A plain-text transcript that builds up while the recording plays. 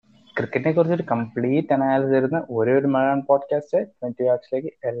ക്രിക്കറ്റിനെ കുറിച്ചൊരു complete analysis തരുന്ന ഒരേ ഒരു മലയാളം പോഡ്കാസ്റ്റ് 20 വാക്സിലേക്ക്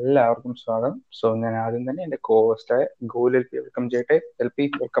എല്ലാവർക്കും സ്വാഗതം. സോ ഞാൻ ആദ്യം തന്നെ എൻ്റെ കോഹോസ്റ്റായ ഗോകുൽ എൽ പി വെൽക്കം ചെയ്യട്ടെ. L P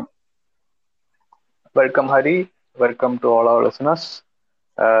welcome. Welcome Hari, welcome to all our listeners.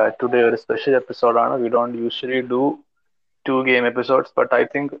 Today ഒരു സ്പെഷ്യൽ എപ്പിസോഡാണ്. We don't usually do 2 game episodes, but I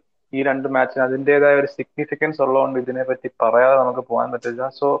think ഈ രണ്ട് മാച്ചിന് അതിൻ്റെതായ ഒരു സിഗ്നിഫിക്കൻസ് ഉള്ളതുകൊണ്ട് ഇതിനെ പറ്റി പറയാതെ നമുക്ക് പോകാൻ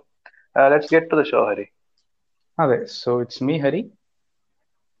പറ്റില്ല. So let's get to the show Hari. അതെ, so it's me Hari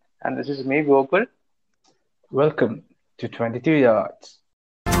and this is me Gokul. Welcome to 22 yards.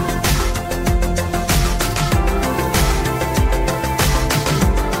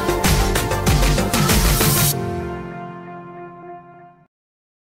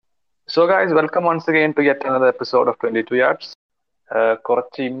 So guys, welcome once again to yet another episode of 22 Yards.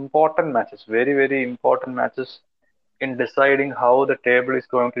 കുറച്ച് important matches, very very important matches in deciding how the table is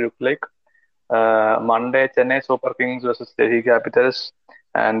going to look like. Monday Chennai super Kings versus Delhi Capitals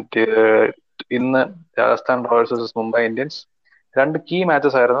and ഇന്ന് Rajasthan Royals versus Mumbai Indians. രണ്ട് key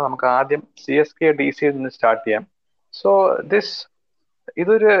matches ആയിരുന്നു. നമുക്ക് ആദ്യം CSK DC നിന്ന് start ചെയ്യാം. So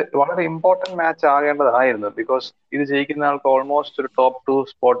ഇതൊരു വളരെ important match ആകേണ്ടതായിരുന്നു, because ഇത് ജയിക്കുന്ന ആൾക്ക് ഓൾമോസ്റ്റ് ഒരു ടോപ്പ് 2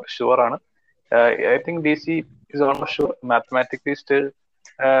 സ്പോട്ട് ഷുവർ ആണ്. I think DC is almost sure. Mathematically still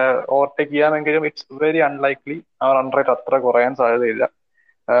overtake ചെയ്യാമെങ്കിലും ഇറ്റ്സ് വെരി അൺലൈക്ലി. ആ റൺ റേറ്റ് അത്ര കുറയാൻ സാധ്യതയില്ല.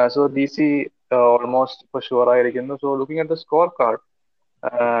 സോ DC ഓൾമോസ്റ്റ് ഇപ്പോൾ ഷുവർ ആയിരിക്കുന്നു. So looking at the score card,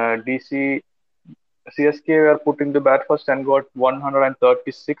 CSK were put into bat first and got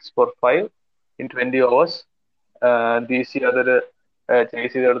 136 for 5 in 20 overs. DC അതൊരു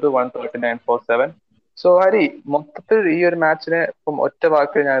chase ചെയ്തെടുത്ത് 139 for 7. So Hari, മൊത്തത്തിൽ ഈ ഒരു മാച്ചിനെ ഇപ്പം ഒറ്റ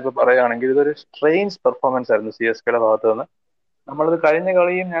വാക്കിൽ ഞാനിപ്പോൾ പറയുകയാണെങ്കിൽ ഇതൊരു സ്ട്രെയിൻസ് പെർഫോമൻസ് ആയിരുന്നു CSKയുടെ ഭാഗത്ത് നിന്ന്. നമ്മളത് കഴിഞ്ഞ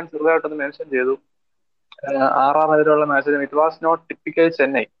കളിയും ഞാൻ ചെറുതായിട്ടൊന്ന് മെൻഷൻ ചെയ്തു. 6-ാം മാച്ചിലും it was not typical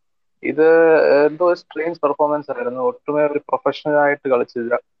Chennai. ഇത് എന്തോ സ്ട്രെയിൻസ് പെർഫോമൻസ് ആയിരുന്നു. ഒട്ടുമേ ഒരു പ്രൊഫഷണൽ ആയിട്ട്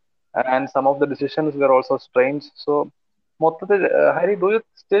കളിച്ചില്ല. And some of the decisions were also strains. So മൊത്തത്തിൽ ഹരി, ഡു യു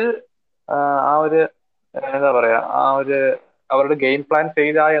സ്റ്റിൽ ആ ഒരു എന്താ പറയാ, ആ ഒരു അവരുടെ ഗെയിം പ്ലാൻ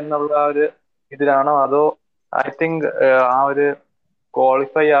ഫെയിൽ ആയി എന്നുള്ള ഒരു ഇതിലാണോ, അതോ ഐ തിങ്ക് ആ ഒരു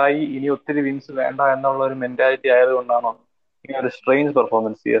ക്വാളിഫൈ ആയി ഇനി ഒത്തിരി വിൻസ് വേണ്ട എന്നുള്ള ഒരു മെന്റാലിറ്റി ആയതുകൊണ്ടാണോ ഈ ഒരു സ്ട്രെയിൻസ്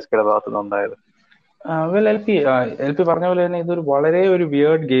പെർഫോമൻസ് CSKയുടെ ഭാഗത്തുനിന്ന് ഉണ്ടായത്? എൽ പി പറഞ്ഞ പോലെ തന്നെ ഇതൊരു വളരെ ഒരു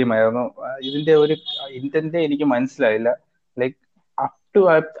വിയേർഡ് ഗെയിം ആയിരുന്നു. ഇതിന്റെ ഒരു ഇന്റന്റ് എനിക്ക് മനസ്സിലായില്ല. Like up to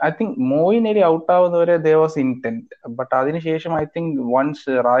I think Moeen Ali out ആവുന്നവരെ they was intent, but അതിനുശേഷം I think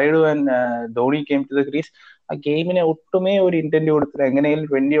once Rayudu and Dhoni came to the crease, ആ ഗെയിമിനെ ഒട്ടുമേ ഒരു ഇന്റന്റ് കൊടുത്തില്ല. എങ്ങനെയും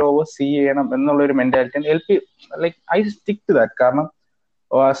 20 ഓവേഴ്സ് ചെയ്യണം എന്നുള്ള ഒരു mentality L P like I stick to that. കാരണം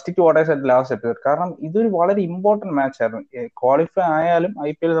stick to what I said last episode. കാരണം ഇതൊരു വളരെ ഇമ്പോർട്ടന്റ് മാച്ച് ആയിരുന്നു. ക്വാളിഫൈ ആയാലും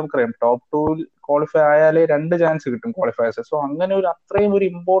IPL നമുക്കറിയാം ടോപ്പ് 2 ക്വാളിഫൈ ആയാലേ 2 ചാൻസ് കിട്ടും ക്വാളിഫയേഴ്സ്. സോ അങ്ങനെ ഒരു അത്രയും ഒരു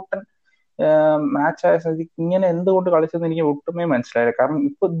ഇമ്പോർട്ടന്റ് മാച്ച് ആയ സ്ഥിതിക്ക് ഇങ്ങനെ എന്തുകൊണ്ട് കളിച്ചതെന്ന് എനിക്ക് ഒട്ടുമേ മനസ്സിലായില്ല. കാരണം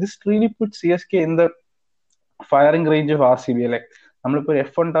ഇപ്പൊ this really puttu CSK in the firing range of RCB. അല്ലെ, നമ്മളിപ്പോ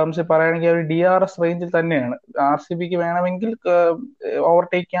F1 ടേംസ് പറയുകയാണെങ്കിൽ ഒരു DRS റേഞ്ചിൽ തന്നെയാണ്. RCBക്ക് വേണമെങ്കിൽ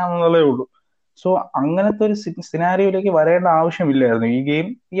ഓവർടേക്ക് ചെയ്യാന്നുള്ളതേ ഉള്ളൂ. സോ അങ്ങനത്തെ ഒരു സിനാരിയോയിലേക്ക് വരേണ്ട ആവശ്യമില്ലായിരുന്നു ഈ ഗെയിം.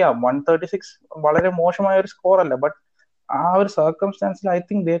 136 വളരെ മോശമായ ഒരു സ്കോർ അല്ല, ബട്ട് ആ ഒരു സർക്കംസ്റ്റാൻസിൽ I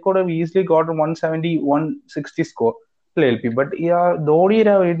think they could have easily got 170 160 score അല്ലേ LP. ബട്ട് ഈ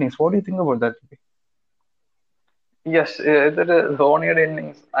ധോണിയുടെ innings, what do you think about that? Yes, ഇതൊരു ധോണിയുടെ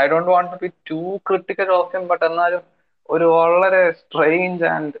innings. I don't want to be too critical of him, but എന്നാലും ഒരു വളരെ സ്ട്രെയിഞ്ച്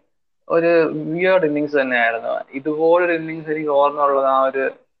ആൻഡ് ഒരു weird innings തന്നെയായിരുന്നു. ഇതുപോലൊരു ഇന്നിങ്സ് എനിക്ക് ഓർമ്മയുള്ളത് ആ ഒരു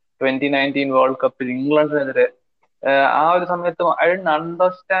 2019 വേൾഡ് കപ്പിൽ ഇംഗ്ലണ്ടിനെതിരെ. ആ ഒരു സമയത്ത് I didn't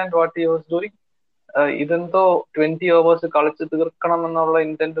understand what he was doing. ഇതെന്തോ 20 ഓവേഴ്സ് കളിച്ച് തീർക്കണം എന്നുള്ള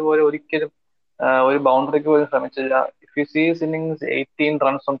ഇന്റന്റ് പോലെ ഒരിക്കലും ഒരു ബൗണ്ടറിക്ക് പോലും ശ്രമിച്ചില്ല. If you see his innings, 18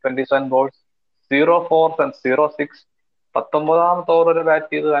 runs on 27 balls, 0 4s and 0 6. 19ാമത്തെ ഓവർ വരെ ബാറ്റ്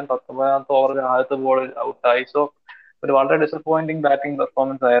ചെയ്തു. ആൻഡ് 19ാമത്തെ ഓവറിൽ ആദ്യത്തെ ബോളിൽ ഔട്ടായി. സോ ഒരു വളരെ ഡിസപ്പോയിന്റിംഗ് ബാറ്റിംഗ്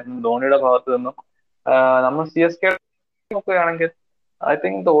പെർഫോമൻസ് ആയിരുന്നു ധോണിയുടെ ഭാഗത്ത് നിന്നും. നമ്മൾ CSK നോക്കുകയാണെങ്കിൽ I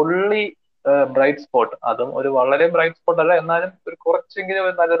think the only bright spot, അതും ഒരു വളരെ ബ്രൈറ്റ് സ്പോട്ട് അല്ല, എന്നാലും ഒരു കുറച്ചെങ്കിലും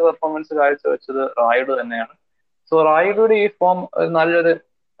ഒരു നല്ലൊരു പെർഫോമൻസ് കാഴ്ചവെച്ചത് റായിഡു തന്നെയാണ്. സോ റായിഡുയുടെ ഈ ഫോം ഒരു നല്ലൊരു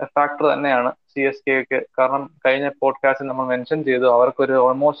ഫാക്ടർ തന്നെയാണ് CSKക്ക്. കാരണം കഴിഞ്ഞ പോഡ്കാസ്റ്റിൽ നമ്മൾ മെൻഷൻ ചെയ്തു അവർക്കൊരു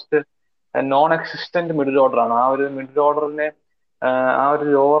almost non existent middle order ആണ്. ആ ഒരു മിഡിൽ ഓർഡറിനെ ആ ഒരു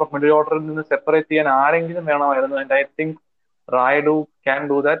ലോവർ മിഡിൽ ഓർഡറിൽ നിന്ന് സെപ്പറേറ്റ് ചെയ്യാൻ ആരെങ്കിലും വേണമായിരുന്നു. And I think Rayudu can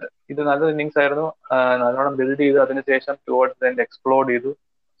do that. ഇത് നല്ലൊരു ഇന്നിങ്സ് ആയിരുന്നു. നല്ലോണം ബിൽഡ് ചെയ്തു, അതിനുശേഷം ടുവേർഡ്സ് എൻഡ് എക്സ്പ്ലോഡ് ചെയ്തു.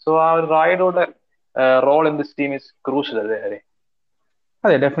 സോ ആ ഒരു റായിഡുയുടെ role in this team is crucial അല്ലേ ഹരി?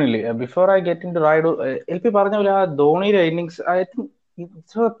 അതെ, definitely. Before I get in to Rayudu, LP പറഞ്ഞ പോലെ ആ ധോണിയുടെ innings I think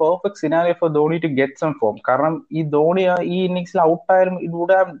it's A perfect scenario four Dhoni to get some form. കാരണം ഈ ധോണി ഈ ഇന്നിങ്സിൽ ഔട്ടായാലും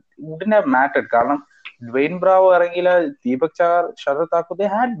വുഡന്റ് ഹാവ് മാറ്റഡ്. കാരണം ഡ്വെയിൻ ബ്രാവോ ഇറങ്ങിയില്ല, ദീപക് ചാർ, Sarath Thakur, they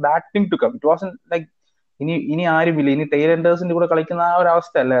had batting to come. It was like ഇനി ആരുമില്ല, ഇനി ടൈലൻഡേഴ്സിന്റെ കൂടെ കളിക്കുന്ന ആ ഒരു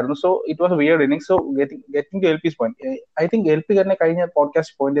അവസ്ഥ അല്ലായിരുന്നു. So it was weird inning. So getting to L piece point, I think L P തന്നെ കഴിഞ്ഞ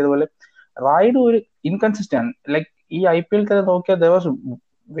പോഡ്കാസ്റ്റ് പോയിന്റ് ചെയ്തതുപോലെ റൈഡ് ഒരു ഇൻകൺസിസ്റ്റന്റ്. ലൈക്ക് ഈ IPL തന്നെ നോക്കിയാൽ there was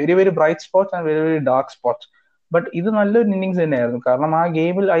very very bright spots and very very dark spots. But ഇത് നല്ലൊരു innings തന്നെയായിരുന്നു. കാരണം ആ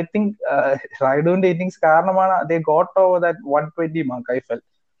ഗെയിമിൽ ഐ തിങ്ക് റൈഡുവിന്റെ ഇന്നിങ്സ് കാരണമാണ് they got over that 120 mark. I feel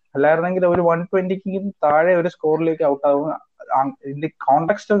അല്ലായിരുന്നെങ്കിൽ ഒരു 120 താഴെ ഒരു സ്കോറിലേക്ക് ഔട്ട് ആവും. In the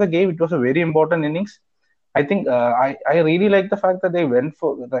context of the game it was a very important innings. I think I really like the fact that they went for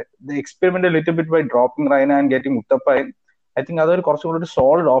they experimented a little bit by dropping Raina and getting Uttappa in. I think അതൊരു കുറച്ചും കൂടി ഒരു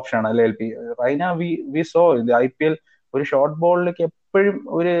solid option ആണ് അല്ലെ LP. Raina we saw ഇത് IPL ഒരു short ബോളിലേക്ക് എപ്പോഴും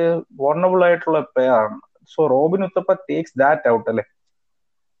ഒരു വോൾണറബിൾ ആയിട്ടുള്ള പ്ലെയർ ആണ്. So Robin Uthappa takes that out അല്ലെ.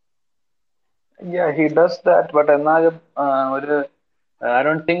 Yeah, he does that, but എന്നാലും ഒരു I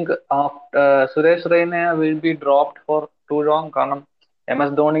don't think Suresh Raina will be dropped for too long. കാരണം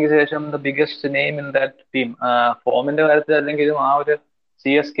MS ധോണിക്ക് ശേഷം the biggest name in that team. ഫോമിന്റെ കാര്യത്തിൽ അല്ലെങ്കിലും ആ ഒരു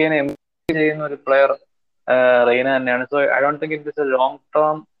CSK ചെയ്യുന്ന ഒരു പ്ലെയർ റെയ്ന തന്നെയാണ്. So I don't think it is a long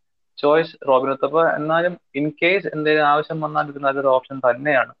term choice Robin Uthappa. എന്നാലും ഇൻ കേസ് എന്തെങ്കിലും ആവശ്യം വന്നാൽ ഇത് നല്ലൊരു ഓപ്ഷൻ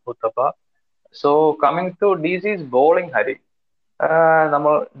തന്നെയാണ് Uthappa. So coming to DC's bowling, Hari,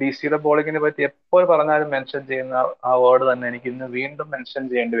 നമ്മൾ DC ബോളിങ്ങിനെ പറ്റി എപ്പോൾ പറഞ്ഞാലും മെൻഷൻ ചെയ്യുന്ന ആ വേർഡ് തന്നെ എനിക്ക് ഇന്ന് വീണ്ടും മെൻഷൻ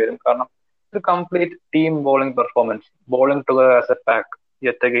ചെയ്യേണ്ടി വരും. കാരണം ഒരു complete team bowling performance, bowling together as a pack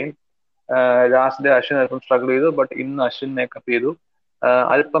yet again. Last day Ashwin അല്പം സ്ട്രഗിൾ ചെയ്തു, ബട്ട് ഇന്ന് അശ്വിൻ മേക്കപ്പ് ചെയ്തു.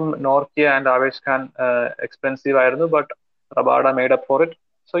 അല്പം Nortje and Avesh Khan expensive ആയിരുന്നു, but Rabada made up for it.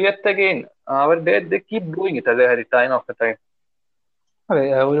 So yet again അവർ ദേ കീപ് ഡൂയിങ് ഇറ്റ് അതെ Hari, time of the time. അതെ,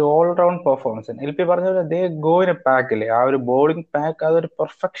 ഒരു ഓൾറൗണ്ട് പെർഫോമൻസ്. LP പറഞ്ഞ പോലെ they go in a pack അല്ലേ. ആ ഒരു ബോളിംഗ് പാക്ക് അതൊരു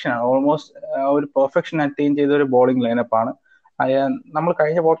പെർഫെക്ഷൻ ആണ്. ഓൾമോസ്റ്റ് ഒരു പെർഫെക്ഷൻ അറ്റൈൻ ചെയ്ത ഒരു ബോളിംഗ് ലൈനപ്പ് ആണ്. നമ്മൾ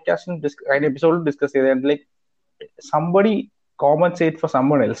കഴിഞ്ഞ പോഡ്കാസ്റ്റിൽ കഴിഞ്ഞ എപ്പിസോഡിൽ ഡിസ്കസ് ചെയ്തത് like somebody compensate for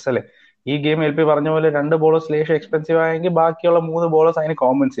someone else അല്ലെ. ഈ ഗെയിം LP പറഞ്ഞ പോലെ 2 ബോളേഴ്സ് ലേശം എക്സ്പെൻസീവ് ആയെങ്കിൽ ബാക്കിയുള്ള 3 ബോളേഴ്സ് അതിന്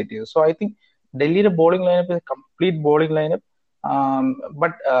കോമ്പൻസേറ്റ് ചെയ്തു. സോ ഐ തിങ്ക് ഡൽഹിയുടെ bowling lineup complete bowling lineup.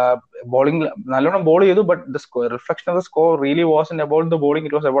 But bowling നല്ലോണം ബോൾ ചെയ്തു, but the reflection of the score really wasn't about the bowling,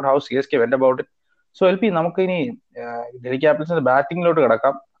 it was about how CSK went about it. So LP നമുക്ക് ഇനി ഡൽഹി ക്യാപിറ്റൽസിന്റെ ബാറ്റിംഗിലോട്ട്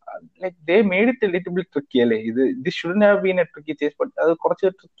കിടക്കാം. Like they made it a little bit tricky അല്ലേ. ഇത് shouldn't have been a tricky chase, but അത് കുറച്ച്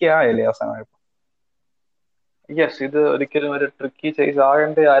tricky ആയല്ലേ അവസാനമായപ്പോൾ. യെസ്, ഇത് ഒരിക്കലും ഒരു ട്രിക്കി ചേസ്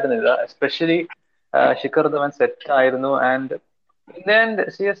ആകേണ്ടതായിരുന്നില്ല. എസ്പെഷ്യലി ശിഖർ ധവൻ സെറ്റ് ആയിരുന്നു. ആൻഡ്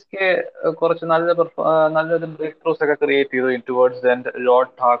CSK കുറച്ച് നല്ലൊരു ബ്രേക്ക് ത്രൂസ് ഒക്കെ ക്രിയേറ്റ് ചെയ്തു in towards the end.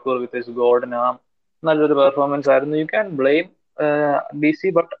 Lord Thakur with his golden arm, നല്ലൊരു പെർഫോമൻസ് ആയിരുന്നു. You can blame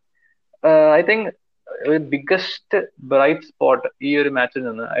DC, but I think biggest bright spot ഈ ഒരു മാച്ചിൽ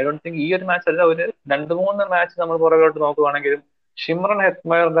നിന്ന്, ഐ ഡോണ്ട് തിങ്ക് ഈ ഒരു മാച്ച് അല്ല, ഒരു 2-3 മാച്ച് നമ്മൾ പുറകോട്ട് നോക്കുവാണെങ്കിലും ഷിമ്രൻ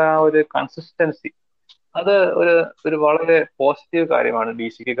ഹെറ്റ്മയറുടെ ആ ഒരു കൺസിസ്റ്റൻസി, അത് ഒരു വളരെ പോസിറ്റീവ് കാര്യമാണ്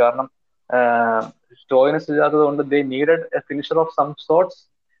DCക്ക്. കാരണം സ്റ്റോയിനസ് ഇല്ലാത്തത് കൊണ്ട് they needed a finisher of some sorts.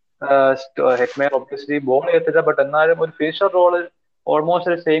 Hetmyer obviously bowl ചെയ്യത്തില്ല, ബട്ട് എന്നാലും ഒരു finisher role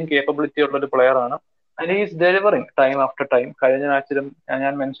almost same capability ഉള്ള ഒരു പ്ലെയർ ആണ്. And is delivering time after time. കഴിഞ്ഞ മാച്ചിലും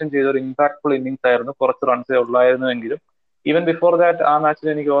ഞാൻ മെൻഷൻ ചെയ്ത ഒരു ഇമ്പാക്ട്ഫുൾ ഇന്നിംഗ്സ് ആയിരുന്നു. കുറച്ച് റൺസേ ഉള്ളായിരുന്നുവെങ്കിലും ഈവൻ ബിഫോർ ദാറ്റ് ആ മാച്ചിൽ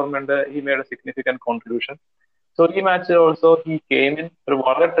എനിക്ക് ഓർമ്മയുണ്ട് he made a significant contribution. So ഈ മാച്ചിൽ ഓൾസോ ഹി കെയിം ഇൻ ഒരു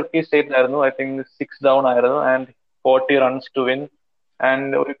വളരെ ട്രിക്കി സ്റ്റേറ്റിലായിരുന്നു. ഐ തിങ്ക് 6 ഡൗൺ ആയിരുന്നു and 40 runs to win.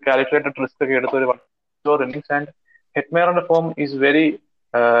 And ഒരു കാൽക്കുലേറ്റഡ് റിസ്ക് ഒക്കെ എടുത്ത ഒരു ഇന്നിംഗ്സ്. ആൻഡ് ഹെറ്റ്മയറിന്റെ form is very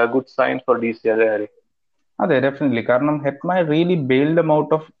good sign for DC അതെ ഹരി. അതെ, ഡെഫിനറ്റ്ലി. കാരണം Hetmyer really bailed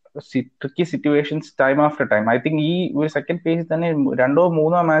out of tricky situations time after time. I think ഈ ഒരു സെക്കൻഡ് പേജിൽ തന്നെ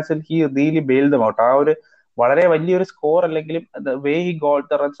 2-3 മാച്ചിൽ ഹി റിയലി ബെയിൽഡ് ഔട്ട്. ആ ഒരു വളരെ വലിയൊരു സ്കോർ അല്ലെങ്കിലും way he got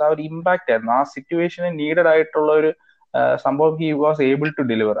the runs, ആ ഒരു ഇമ്പാക്ട് ആയിരുന്നു. ആ സിറ്റുവേഷന് നീഡഡ് ആയിട്ടുള്ള ഒരു സംഭവം he was able to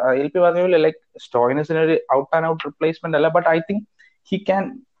deliver. LP പറഞ്ഞ പോലെ ലൈക്ക് സ്റ്റോയിനസിന് ഒരു ഔട്ട് ആൻഡ് ഔട്ട് റിപ്ലേസ്മെന്റ് അല്ല, but I think he can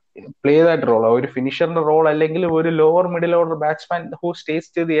play that role. ഒരു ഫിനിഷറിന്റെ റോൾ അല്ലെങ്കിൽ ഒരു lower middle order batsman who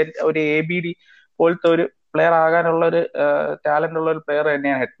stays to the ഒരു ABD പോലത്തെ ഒരു പ്ലെയർ ആകാനുള്ള ഒരു ടാലന്റ് ഉള്ള ഒരു പ്ലെയർ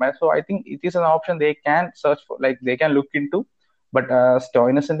തന്നെയാണ് Hetmyer. So I think it is an option they can search for, like they can look into. But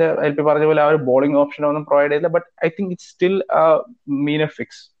സ്റ്റോയിനസിന്റെ LP പറഞ്ഞ പോലെ ആ ഒരു ബോളിംഗ് ഓപ്ഷൻ ഒന്നും പ്രൊവൈഡ് ചെയ്തില്ല. But I think it's still mean a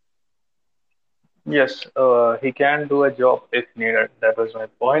fix. Yes, he can do a job if needed. That was my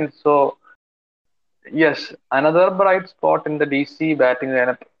point. So yes, another bright spot in the DC batting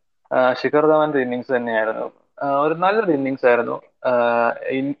lineup, Shikhar ധവന്റെ innings തന്നെയായിരുന്നു. ഒരു നല്ലൊരു innings ആയിരുന്നു.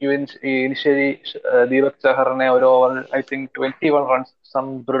 Initially Deepak ചഹറിനെ ഒരു over I think 21 runs, some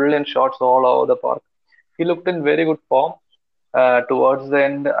brilliant shots all over the park. He looked in very good form. Towards the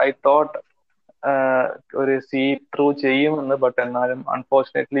end I thought ഒരു see through ചെയ്യുമെന്ന്, but എന്നാലും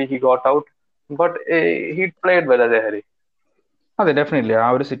unfortunately he got out. But he played well അതെ ഹരി. അതെ, definitely ആ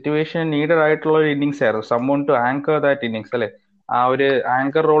ഒരു situation needed ആയിട്ടുള്ള ഒരു innings ആയിരുന്നു. Someone to anchor that innings അല്ലെ. ആ ഒരു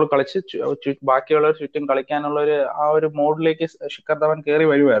ആങ്കർ റോൾ കളിച്ച് ബാക്കിയുള്ളവർ ചുറ്റും കളിക്കാനുള്ള ആ ഒരു മോഡിലേക്ക് ശിഖർ ധവൻ കയറി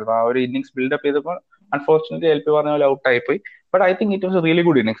വരുമായിരുന്നു. ആ ഒരു ഇന്നിങ്സ് ബിൽഡപ്പ് ചെയ്തപ്പോൾ അൺഫോർച്ചുനേറ്റ്ലി എൽ പി പറഞ്ഞ പോലെ ഔട്ട് ആയിപ്പോയി. But I think it was a really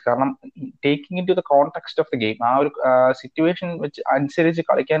good innings. കാരണം taking in to the context of the game, ആ ഒരു സിറ്റുവേഷൻ വെച്ച് അനുസരിച്ച്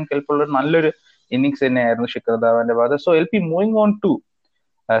കളിക്കാൻ കെൽപ്പുള്ള ഒരു നല്ലൊരു ഇന്നിങ്സ് തന്നെയായിരുന്നു ശിഖർ ധവാന്റെ ഭാഗത്ത്. So L P moving on to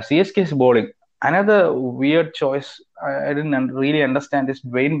CSK's bowling. Another weird choice I didn't really understand is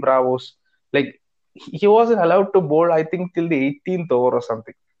Dwayne Bravo's. Like, he wasn't allowed to bowl, I think, till the 18th over or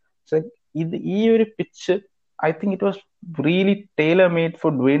something. So ഈ ഒരു pitch I think it was really Taylor made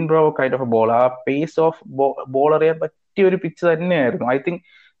for Dwayne Bravo kind of ball. ആ pace of ball അറിയാൻ പറ്റിയ ഒരു pitch തന്നെയായിരുന്നു. I think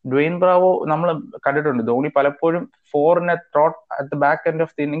Dwayne Bravo നമ്മൾ കണ്ടിട്ടുണ്ട്, ധോണി പലപ്പോഴും ഫോറിനെ throat at the back end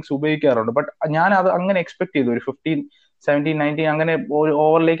of the innings ഉപയോഗിക്കാറുണ്ട്. ബട്ട് ഞാൻ അത് അങ്ങനെ എക്സ്പെക്ട് ചെയ്തു, ഒരു 15, 17, 19 അങ്ങനെ ഒരു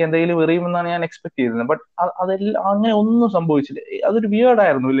ഓവറിലേക്ക് എന്തെങ്കിലും എറിയുമെന്നാണ് ഞാൻ എക്സ്പെക്ട് ചെയ്തത്. ബട്ട് അതെല്ലാം അങ്ങനെ ഒന്നും സംഭവിച്ചില്ല. അതൊരു വിയേർഡ്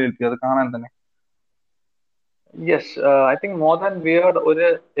ആയിരുന്നു ഇല്ലേ എൽ പി, അത് കാണാൻ തന്നെ. Yes, I think more than weird ഒരു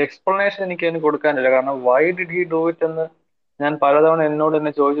എക്സ്പ്ലനേഷൻ എനിക്ക് അതിന് കൊടുക്കാനില്ല. കാരണം why did he do it എന്ന് ഞാൻ പലതവണ എന്നോട്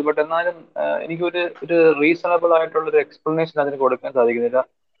തന്നെ ചോദിച്ചു. ബട്ട് എന്നാലും എനിക്കൊരു ഒരു റീസണബിൾ ആയിട്ടുള്ള ഒരു എക്സ്പ്ലനേഷൻ അതിന് കൊടുക്കാൻ സാധിക്കുന്നില്ല.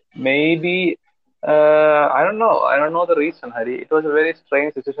 May be I don't know the reason Hari. It was a very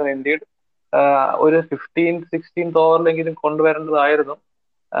strange situation indeed. ഒരു 15, 16 ഓവറിലെങ്കിലും കൊണ്ടുവരേണ്ടതായിരുന്നു.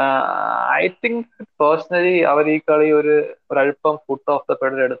 ഐ തിങ്ക് പേഴ്സണലി അവർ ഈ കളി ഒരല്പം ഫുട്ട് ഓഫ് ദ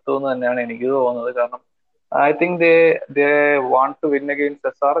പെഡൽ എടുത്തു എന്ന് തന്നെയാണ് എനിക്ക് തോന്നുന്നത്. കാരണം I think they want to win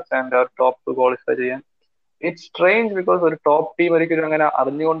against SRH and our top two qualify ചെയ്യാൻ. ഇറ്റ്സ് സ്ട്രേഞ്ച് ബിക്കോസ് ഒരു ടോപ്പ് ടീം ഒരിക്കലും അങ്ങനെ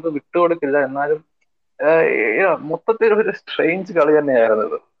അറിഞ്ഞുകൊണ്ട് വിട്ടുകൊടുക്കില്ല. എന്നാലും മൊത്തത്തിൽ ഒരു സ്ട്രേഞ്ച് കളി തന്നെയായിരുന്നു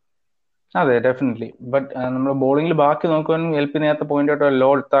ഇത്. അതെ, ഡെഫിനറ്റ്ലി. ബട്ട് നമ്മൾ ബോളിംഗിൽ ബാക്കി നോക്കുവാണെങ്കിൽ എൽ പി നേരത്തെ point out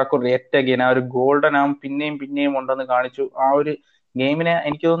Lord Thakur yet again ആ ഒരു ഗോൾഡൻ ആം പിന്നെയും പിന്നെയും ഉണ്ടെന്ന് കാണിച്ചു. ആ ഒരു ഗെയിമിനെ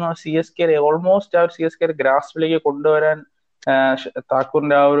എനിക്ക് തോന്നുന്നു CSK ഓൾമോസ്റ്റ് ആ ഒരു CSK ഗ്രാസ്പിലേക്ക് കൊണ്ടുവരാൻ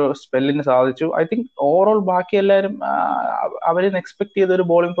താക്കൂറിന്റെ ആ ഒരു സ്പെല്ലിന് സാധിച്ചു. ഐ തിങ്ക് ഓവറോൾ ബാക്കി എല്ലാവരും അവരിന്ന് എക്സ്പെക്ട് ചെയ്ത ഒരു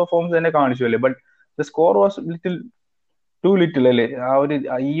ബോളിംഗ് പെർഫോമൻസ് തന്നെ കാണിച്ചു അല്ലേ. But the score was little to little അല്ലേ.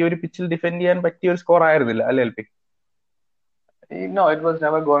 ഈ ഒരു പിച്ചിൽ ഡിഫെൻഡ് ചെയ്യാൻ പറ്റിയ ഒരു സ്കോർ ആയിരുന്നില്ല അല്ലേ L P. No, it was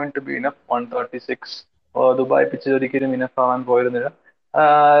never going to be enough. 136 Dubai പിച്ചിൽ ഒരിക്കലും ഇനഫ് ആവാൻ പോയിരുന്നില്ല.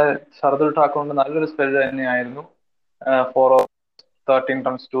 ഷർദുൽ ഠാക്കൂറിന്റെ നല്ലൊരു സ്പെൽ തന്നെയായിരുന്നു. 4 13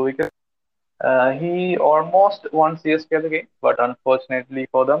 runs, 2 wickets. He almost won CSK the game, but unfortunately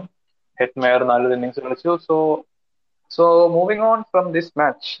for them, Hetmeyer നല്ലൊരു ഇന്നിങ്സ് കളിച്ചു. So moving on from this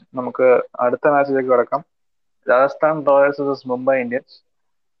match, നമുക്ക് അടുത്ത മാച്ചിലേക്ക് കടക്കാം. Rajasthan Royals vs Mumbai Indians.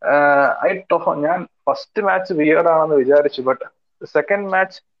 ഞാൻ ഫസ്റ്റ് മാച്ച് വിയേർഡ് ആണെന്ന് വിചാരിച്ചു. ബട്ട് സെക്കൻഡ്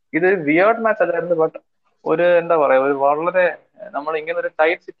മാച്ച് ഇതൊരു വിയേർഡ് മാച്ച് അല്ലായിരുന്നു. ബട്ട് എന്താ പറയാ, വളരെ നമ്മൾ ഇങ്ങനെ ഒരു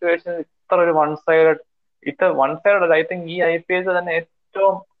ടൈറ്റ് സിറ്റുവേഷൻ ഇത്ര ഒരു വൺ സൈഡഡ് ഐ തിങ്ക് ഈ IPL തന്നെ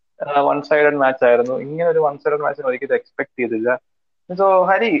ഏറ്റവും വൺ സൈഡഡ് മാച്ച് ആയിരുന്നു. ഇങ്ങനെ ഒരു വൺ സൈഡഡ് മാച്ച് ഒരിക്കലും എക്സ്പെക്ട് ചെയ്തില്ല. സോ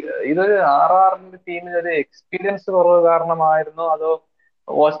ഹരി, ഇതൊരു RRന്റെ ടീമിൽ ഒരു എക്സ്പീരിയൻസ് കുറവ് കാരണമായിരുന്നോ, അതോ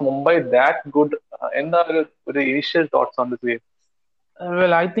വാസ് മുംബൈ ദാറ്റ് ഗുഡ്? എന്താ ഒരു initial thoughts on this game?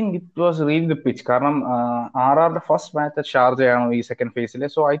 Well, I think it was really the pitch. കാരണം RRന്റെ ഫസ്റ്റ് മാച്ച് അറ്റ് ഷാർജയാണ് ഈ സെക്കൻഡ് ഫേസിൽ.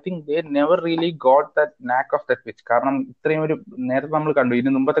 So I think they never really got that നാക്ക് ഓഫ് ദാറ്റ് പിച്ച്. കാരണം ഇത്രയും നേരത്തെ നമ്മൾ കണ്ടു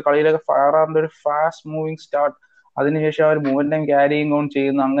ഇതിന് മുമ്പത്തെ കളിയിലൊക്കെ RRന്റെ ഒരു ഫാസ്റ്റ് മൂവിങ് സ്റ്റാർട്ട്, അതിനുശേഷം അവർ മൂവ്മെന്റും ക്യാരിയിങ് ഓൺ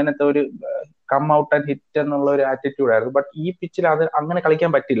ചെയ്യുന്നു, അങ്ങനത്തെ ഒരു കം ഔട്ട് ആൻഡ് ഹിറ്റ് എന്നുള്ള ഒരു ആറ്റിറ്റ്യൂഡ് ആയിരുന്നു. ബട്ട് ഈ പിച്ചിൽ അത് അങ്ങനെ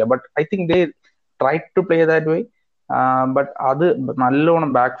കളിക്കാൻ പറ്റില്ല. But I think they try to play that way. But അത് നല്ലോണം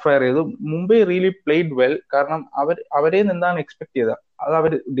ബാക്ക് ഫയർ ചെയ്തു. Mumbai really played well. കാരണം അവരെ എന്താണ് എക്സ്പെക്ട് ചെയ്തത് അത്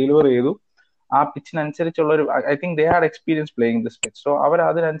അവർ ഡെലിവർ ചെയ്തു. ആ പിച്ചിനനുസരിച്ചുള്ള ഒരു I think they had experience playing this pitch. So അവർ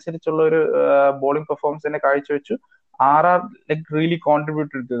അതിനനുസരിച്ചുള്ള ഒരു ബോളിംഗ് പെർഫോമൻസ് തന്നെ കാഴ്ചവെച്ചു. Like really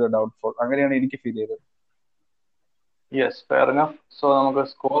contributed to the downfall. അങ്ങനെയാണ് എനിക്ക് ഫീൽ ചെയ്തത്. Yes, fair enough. സോ നമുക്ക്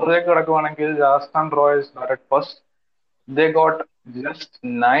സ്കോറിലേക്ക് കിടക്കുവാണെങ്കിൽ Rajasthan Royals batted first. They got just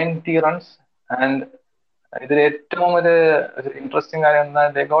 90 runs. And ഇതിൽ ഏറ്റവും ഒരു ഇൻട്രസ്റ്റിംഗ് കാര്യം എന്നാൽ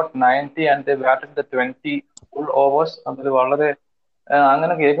they got 90 and they batted the 20 full overs. അതൊരു വളരെ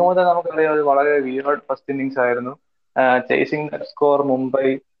അങ്ങനെ കേൾക്കുമ്പോൾ തന്നെ നമുക്കറിയാം ഒരു വളരെ വിയേർഡ് ഫസ്റ്റ് ഇന്നിങ്സ് ആയിരുന്നു. Chasing score Mumbai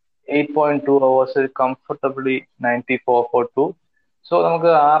 8.2 hours comfortably 94 for 2. So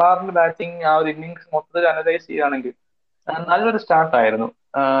നമുക്ക് RRന്റെ ബാറ്റിംഗ് ആ ഒരു ഇന്നിങ്സ് മൊത്തത്തിൽ അനലൈസ് ചെയ്യുകയാണെങ്കിൽ നല്ലൊരു സ്റ്റാർട്ട് ആയിരുന്നു.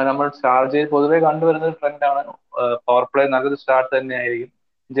 നമ്മൾ ഷാർജയിൽ പൊതുവെ കണ്ടുവരുന്ന ഒരു ട്രെൻഡാണ് പവർ പ്ലേ നല്ലൊരു സ്റ്റാർട്ട് തന്നെയായിരിക്കും.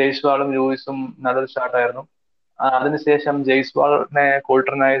 ജയ്സ്വാളും ലൂയിസും നല്ലൊരു സ്റ്റാർട്ടായിരുന്നു. അതിനുശേഷം ജയ്സ്വാളിനെ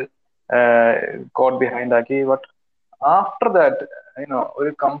കോൾട്ടർനായി കോട്ട് ബിഹൈൻഡ് ആക്കി. ബട്ട് ആഫ്റ്റർ ദാറ്റ്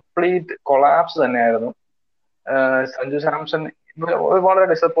ഒരു കംപ്ലീറ്റ് കൊളാപ്സ് തന്നെയായിരുന്നു. സഞ്ജു സാംസൺ വളരെ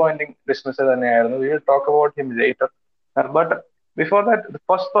ഡിസപ്പോയിന്റിംഗ് ഡിസ്മിസൽ തന്നെയായിരുന്നു. We will talk about him later. But before that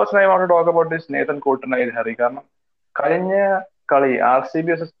first person I want to talk about this Nathan Coulter Nile Hari. കാരണം കഴിഞ്ഞ കളി RCB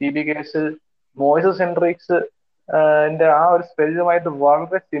vs TB കേസിൽ Moises Hendricks എന്റെ ആ ഒരു സ്പെല്ലുമായിട്ട്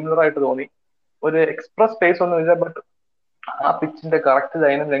വളരെ സിമിലർ ആയിട്ട് തോന്നി. ഒരു എക്സ്പ്രസ് സ്പേസ് ഒന്നും ഇല്ല, ബട്ട് ആ പിച്ചിന്റെ കറക്റ്റ്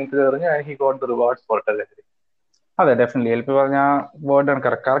ലൈനും ലെങ്ത് എറിഞ്ഞ് he got the rewards for it. അതെ, ഡെഫിനറ്റ്ലി എൽ പി പറഞ്ഞ വേർഡാണ്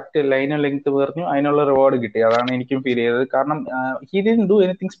കറക്റ്റ്. കറക്റ്റ് ലൈനും ലെങ്ത് പറഞ്ഞു, അതിനുള്ള റിവാർഡ് കിട്ടി. അതാണ് എനിക്കും ഫീൽ ചെയ്തത്. കാരണം he didn't do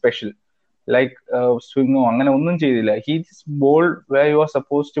anything special like സ്വിങ്ങോ അങ്ങനെ ഒന്നും ചെയ്തില്ല. He just bowl way you are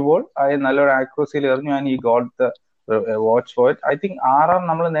suppose to bowl. നല്ലൊരു ആക്യുറസിയിൽ എറിഞ്ഞു and he got the watch for it. I think ആർ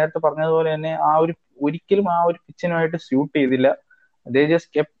നമ്മൾ നേരത്തെ പറഞ്ഞതുപോലെ തന്നെ ഒരിക്കലും ആ ഒരു പിച്ചിനുമായിട്ട് സ്യൂട്ട് ചെയ്തില്ല. They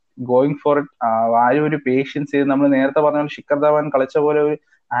just kept going for it. ആരും ഒരു പേഷ്യൻസ് ചെയ്ത് നമ്മൾ നേരത്തെ പറഞ്ഞ പോലെ ശിഖർ ധവാൻ കളിച്ച പോലെ ഒരു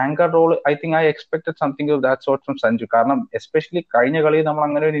anchor role I think I expected something of that sort from Sanju. കാരണം എസ്പെഷ്യലി കഴിഞ്ഞ കളിയിൽ നമ്മൾ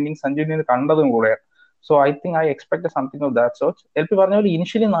അങ്ങനെ ഒരു ഇന്നിംഗ് സഞ്ജുവിൽ നിന്ന് കണ്ടതും കൂടെയാണ്. So I think I expect something of that sort. L P പറഞ്ഞ പോലെ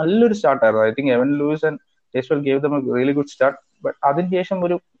ഇനിഷ്യലി നല്ലൊരു സ്റ്റാർട്ട് ആയിരുന്നു. I think even Lewis and Jaiswal gave them a really good start. But അതിനുശേഷം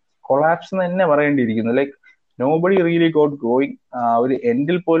ഒരു കൊളാപ്സ് എന്ന് തന്നെ പറയേണ്ടിയിരിക്കുന്നു. Like nobody really got going. ഒരു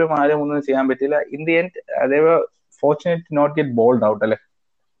എൻഡിൽ പോലും ആരും ഒന്നും ചെയ്യാൻ പറ്റില്ല. In the end they were fortunate not get bowled out അല്ലെ.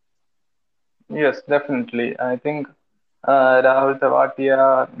 Yes, definitely. I think Rahul Tewatia,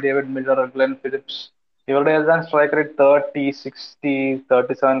 David Miller, Glen Phillips, ഇവരുടെ എല്ലാം strike rate 30, 60,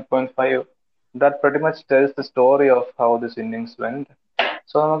 37.5. That pretty much tells the story of how this innings went.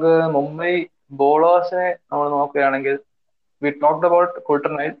 So നമുക്ക് മുംബൈ ബോളേഴ്സിനെ നമ്മൾ നോക്കുകയാണെങ്കിൽ we talked about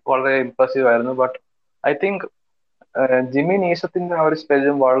Coulter Nile, വളരെ impressive ആയിരുന്നു. But I think Jimmy നീഷത്തിന്റെ ആ ഒരു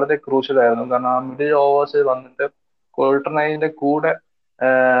സ്പെല്ലും വളരെ ക്രൂഷ്യൽ ആയിരുന്നു. കാരണം ആ മിഡിൽ ഓവേഴ്സിൽ വന്നിട്ട് കുൾട്ടർ നൈലിന്റെ കൂടെ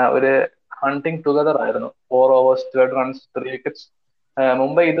ഒരു ഹണ്ടിങ് ടുഗദർ ആയിരുന്നു. 4 overs 12 runs 3 wickets.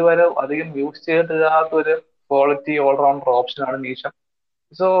 മുംബൈ ഇതുവരെ അധികം യൂസ് ചെയ്തിട്ടില്ലാത്ത ഒരു ക്വാളിറ്റി ഓൾറൗണ്ടർ ഓപ്ഷനാണ് നീഷം.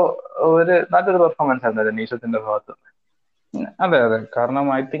 സോ ഒരു നല്ലൊരു പെർഫോമൻസ് ആയിരുന്നു നീഷത്തിന്റെ ഭാഗത്ത്. അതെ അതെ, കാരണം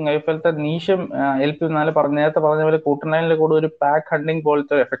I think I felt Neesham L P നേരത്തെ പറഞ്ഞ പോലെ കൂട്ടനൈലിന്റെ കൂടെ ഒരു പാക്ക് ഹണ്ടിങ്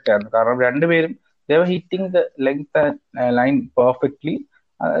പോലത്തെ ഒരു എഫക്റ്റ് ആയിരുന്നു. കാരണം രണ്ടുപേരും they were hitting the length line perfectly.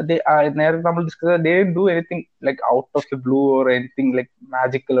 നേരത്തെ നമ്മൾ discuss they do anything like out of the blue or anything like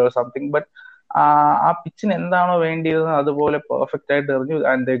magical or something. But ആ പിച്ചിന് എന്താണോ വേണ്ടിയത് അതുപോലെ പെർഫെക്റ്റ് ആയിട്ട് എറിഞ്ഞു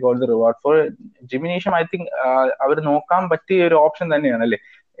and they got the reward for Jimmy Neesham. I think അവർ നോക്കാൻ പറ്റിയ ഒരു ഓപ്ഷൻ തന്നെയാണ് അല്ലേ,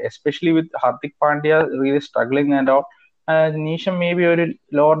 especially with Hardik Pandya really struggling and all. Neesham maybe ഒരു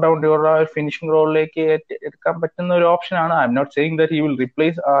ലോവർ ഡൗൺ ഡിയോർ ഫിനിഷിംഗ് റോളിലേക്ക് എടുക്കാൻ പറ്റുന്ന ഒരു ഓപ്ഷൻ ആണ്. I am not saying that he will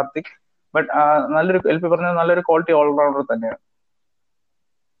replace Hardik, but നല്ലൊരു എൽ പി പറഞ്ഞ നല്ലൊരു ക്വാളിറ്റി ഓൾറൗണ്ടർ തന്നെയാണ്.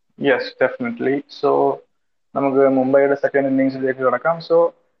 Yes, definitely. സോ നമുക്ക് മുംബൈയുടെ സെക്കൻഡ് ഇന്നിങ്സിലേക്ക് കിടക്കാം. സോ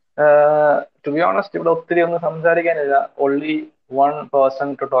ടു ബി ഓണസ്റ്റ് ഇവിടെ ഒത്തിരി ഒന്നും സംസാരിക്കാനില്ല. Only one person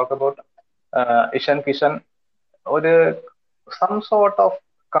to talk about, Ishan Kishan. ഒരു some sort of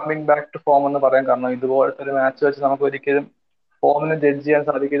coming back to form എന്ന് പറയാം. കാരണം ഇതുപോലത്തെ ഒരു മാച്ച് വെച്ച് നമുക്ക് ഒരിക്കലും ഫോമിനെ ജഡ്ജ് ചെയ്യാൻ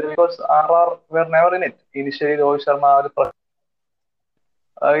സാധിക്കില്ല. Because are were never in it. Initially Rohit Sharma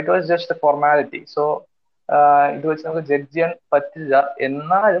it was just a formality. So ഇത് വെച്ച് നമുക്ക് ജഡ്ജ് ചെയ്യാൻ പറ്റില്ല.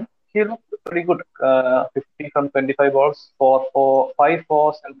 എന്നാലും he looked pretty good. 50 from 25 balls, 5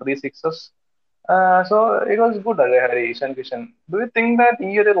 fours and 3 sixes. So it was good, Hari Ishan Kishan. Do you think that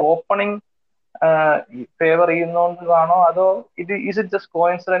ഈ ഒരു opening favour ചെയ്യുന്നോണ്ടാണോ അതോ is it just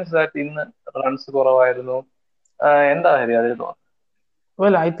coincidence that ഇന്ന് റൺസ് കുറവായിരുന്നു? എന്താ ഹരി അതിൽ തോന്നുന്നത്?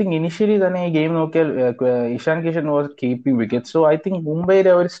 വെൽ ഐ തിങ്ക് ഇനിഷ്യലി തന്നെ ഈ ഗെയിം നോക്കിയാൽ Ishan Kishan was keeping wicket. So I think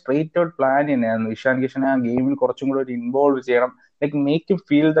മുംബൈയുടെ ഒരു സ്ട്രേറ്റ് ഔട്ട് പ്ലാൻ തന്നെയായിരുന്നു ഇഷാൻ കിഷനെ ആ ഗെയിമിൽ കുറച്ചും കൂടെ ഒരു ഇൻവോൾവ് ചെയ്യണം. Like make him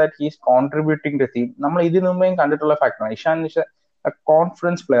feel that he's contributing to team. നമ്മൾ ഇതിനു മുമ്പേയും കണ്ടിട്ടുള്ള ഫാക്ടറാണ് ഇഷാൻ കിഷൻ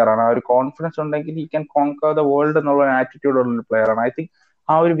കോൺഫിഡൻസ് പ്ലെയർ ആണ്. ആ ഒരു കോൺഫിഡൻസ് ഉണ്ടെങ്കിൽ he can conquer the world എന്നുള്ള ഒരു ആറ്റിറ്റ്യൂഡ് ഉള്ള ഒരു പ്ലെയർ ആണ്. ഐ തിങ്ക്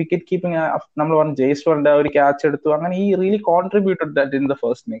ആ ഒരു വിക്കറ്റ് കീപ്പിംഗ് നമ്മൾ പറഞ്ഞു ജയ്സ്വാളിന്റെ ആ ഒരു ക്യാച്ച് എടുത്തു, അങ്ങനെ ഈ really contributed that in the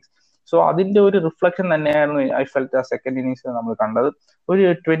first innings. So അതിന്റെ ഒരു റിഫ്ലക്ഷൻ തന്നെയായിരുന്നു ഐ ഫെൽറ്റ് ആ സെക്കൻഡ് ഇന്നിങ്സിൽ നമ്മൾ കണ്ടത്. ഒരു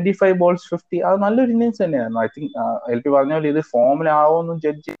 25 balls 50 അത് നല്ലൊരു ഇന്നിങ്സ് തന്നെയായിരുന്നു. ഐ തിങ്ക് എൽ പി പറഞ്ഞ പോലെ ഇത് ഫോമിലാവുമെന്നും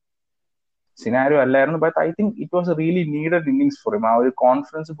ജഡ്ജ് സിനാരിയോ അല്ലായിരുന്നു. But I think it was a really needed innings for him. ആ ഒരു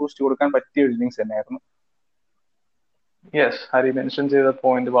കോൺഫിഡൻസ് ബൂസ്റ്റ് കൊടുക്കാൻ പറ്റിയ ഒരു ഇന്നിങ്സ് തന്നെയായിരുന്നു. യെസ്, ഹരി മെൻഷൻ ചെയ്ത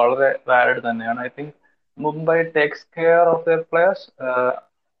പോയിന്റ് വളരെ വാലിഡ് തന്നെയാണ്. I think Mumbai takes care of their players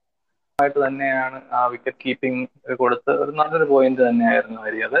ആയിട്ട് തന്നെയാണ് ആ വിക്കറ്റ് കീപ്പിംഗ് കൊടുത്ത് ഒരു നല്ലൊരു പോയിന്റ് തന്നെയായിരുന്നു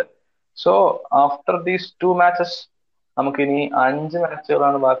ഹരി അത്. സോ ആഫ്റ്റർ ദീസ് 2 matches നമുക്കിനി 5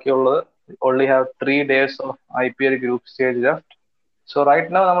 മാച്ചുകളാണ് ബാക്കിയുള്ളത്. Only have 3 days of IPL group stage left. So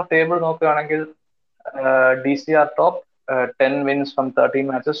right now നമ്മൾ ടേബിൾ നോക്കുകയാണെങ്കിൽ DCR top, 10 wins from 13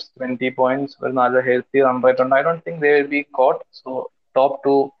 matches, 20 points, ഒരു നല്ല ഹെൽത്തി റൺ റേറ്റ് ഉണ്ട്. I don't think they will be caught. So top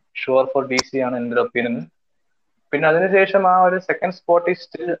 2 sure for DC ആണ് എൻ്റെ ഒരു opinion. പിന്നെ അതിനുശേഷം ആ ഒരു second spot is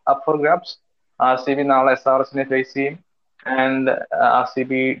still up for grabs. RCB നാളെ SRSനെ ഫേസ് ചെയ്യും. ആൻഡ്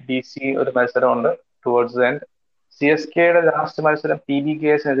RCB DC ഒരു മത്സരമുണ്ട് ടുവേർഡ്സ് ദ എൻഡ്. CSKയുടെ ലാസ്റ്റ് മത്സരം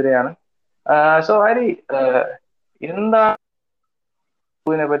PBKSനെതിരെയാണ്. സോ ഹരി, എന്താണ്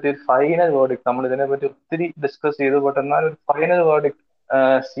ഇതിനെ പറ്റി ഒരു ഫൈനൽ വേർഡിക്ട്? നമ്മൾ ഇതിനെ പറ്റി ഒത്തിരി ഡിസ്കസ് ചെയ്തു, ബട്ട് എന്നാൽ ഒരു ഫൈനൽ വേർഡിക്ട്,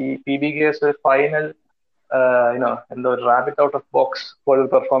 PBKS ഫൈനൽ എന്തോ ഒരു റാബിറ്റ് ഔട്ട് ഓഫ് ബോക്സ് പോലൊരു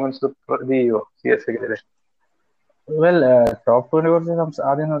പെർഫോമൻസ് ഇത് ചെയ്യുമോ CSK? വെൽ ടോപ്പ് ടുവിനെ കുറിച്ച്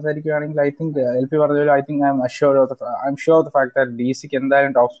ആദ്യം സംസാരിക്കുകയാണെങ്കിൽ ഐ തിങ്ക് LP പറഞ്ഞ പോലെ I think I am sure of the fact that DC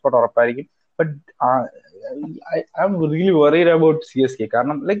എന്തായാലും top spot ഉറപ്പായിരിക്കും. But I am really worried about CSK.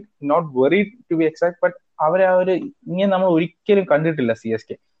 കാരണം like not worried to B exact, but അവരെ ആ ഒരു ഇങ്ങനെ നമ്മൾ ഒരിക്കലും കണ്ടിട്ടില്ല.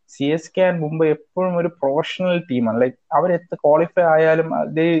 CSK ആൻഡ് മുംബൈ എപ്പോഴും ഒരു പ്രൊഫഷണൽ ടീമാണ്. ലൈക്ക് അവർ എത്ര ക്വാളിഫൈ ആയാലും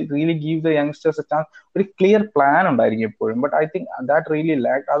they really give the youngsters A chance. ഒരു ക്ലിയർ പ്ലാൻ ഉണ്ടായിരിക്കും എപ്പോഴും. But I think that really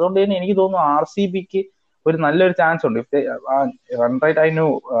lakh. അതുകൊണ്ട് തന്നെ എനിക്ക് തോന്നുന്നു RCBക്ക് ഒരു നല്ലൊരു ചാൻസ് ഉണ്ട്. Run rate I know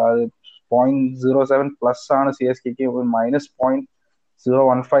 0.07 plus ആണ് CSKക്ക്,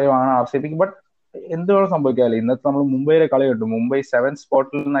 -0.015 ആണ് RCBക്ക്. ബട്ട് എന്തുവേണം സംഭവിക്കാമല്ലോ. ഇന്നത്തെ നമ്മൾ മുംബൈയിലെ കളി കണ്ടു. മുംബൈ 7th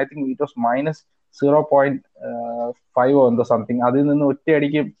സ്പോട്ടിൽ നിന്ന് ഐ തിങ്ക് ഇറ്റ് വാസ് -0.5 എന്തോ സംതിങ്. അതിൽ നിന്ന്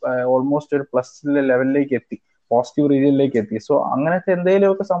ഒറ്റയടിക്ക് ഓൾമോസ്റ്റ് ഒരു പ്ലസ് ലെവലിലേക്ക് എത്തി, പോസിറ്റീവ് റീജിയനിലേക്ക് എത്തി. സോ അങ്ങനത്തെ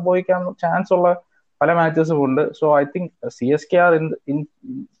എന്തെങ്കിലുമൊക്കെ സംഭവിക്കാൻ ചാൻസ് ഉള്ള പല മാച്ചസും ഉണ്ട്. So I think CSK are in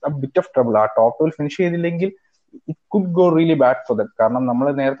bit of trouble. ആ ടോപ്പ് 2 ഫിനിഷ് ചെയ്തില്ലെങ്കിൽ it could go really bad for them. കാരണം നമ്മൾ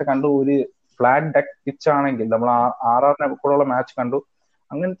നേരത്തെ കണ്ടു ഒരു ഫ്ലാറ്റ് ഡെക്ക് പിച്ച് ആണെങ്കിൽ, നമ്മൾ RRനെ കൂടെയുള്ള മാച്ച് കണ്ടു,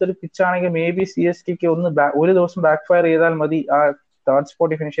 അങ്ങനത്തെ ഒരു പിച്ച് ആണെങ്കിൽ മേ ബി CSKക്ക് ഒരു ദിവസം ബാക്ക് ഫയർ ചെയ്താൽ മതി, ആ തേർഡ്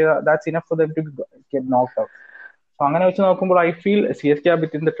സ്പോട്ടിൽ ഫിനിഷ് ചെയ്താൽ that's enough for them to get knocked out. So അങ്ങനെ വെച്ച് നോക്കുമ്പോൾ I feel CSK R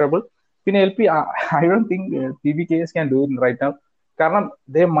bit in the trouble. പിന്നെ LP I don't think TBKS can do it right now. കാരണം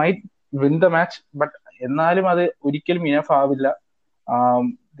they might win the match, but എന്നാലും അത് ഒരിക്കലും enough ആവില്ല.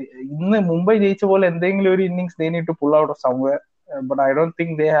 ഇന്ന് മുംബൈ ജയിച്ച പോലെ എന്തെങ്കിലും ഒരു innings they need to pull out of somewhere, but I don't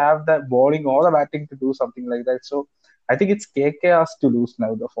think they have the bowling or the batting to do something like that. So I think it's KKR's to lose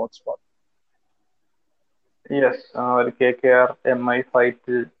now the fourth spot. Yes, ഒരു KKR MI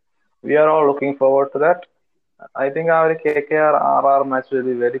fight, we are all looking forward to that. I think our KKR RR match will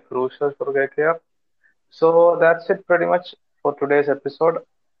be very crucial for KKR. So that's it pretty much for today's episode.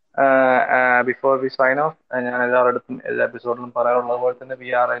 Before we sign off, ഞാൻ എല്ലാവരുടെ എല്ലാ എപ്പിസോഡിലും പറയാറുള്ളത് പോലെ തന്നെ we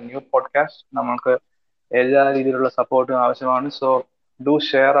are a new podcast. നമ്മൾക്ക് എല്ലാ രീതിയിലുള്ള സപ്പോർട്ടും ആവശ്യമാണ്. So do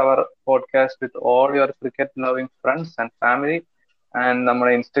share our podcast with all your cricket loving friends and family. And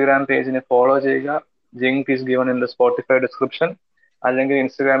നമ്മുടെ ഇൻസ്റ്റഗ്രാം പേജിനെ ഫോളോ ചെയ്യുക. Link is given in the Spotify description. അല്ലെങ്കിൽ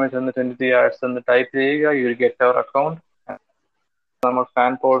ഇൻസ്റ്റഗ്രാമിൽ ചെന്ന് 23 hours എന്ന് ടൈപ്പ് ചെയ്യുക, you will get our account. നമ്മൾ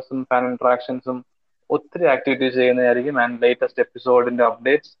ഫാൻ പോൾസും ഫാൻ ഇന്ററാക്ഷൻസും ഒത്തിരി activities ചെയ്യുന്നതായിരിക്കും, and latest എപ്പിസോഡിന്റെ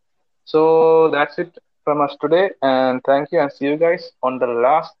updates. So that's it from us today, and thank you, and see you guys on the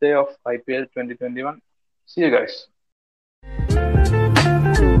last day of IPL 2021. See you guys.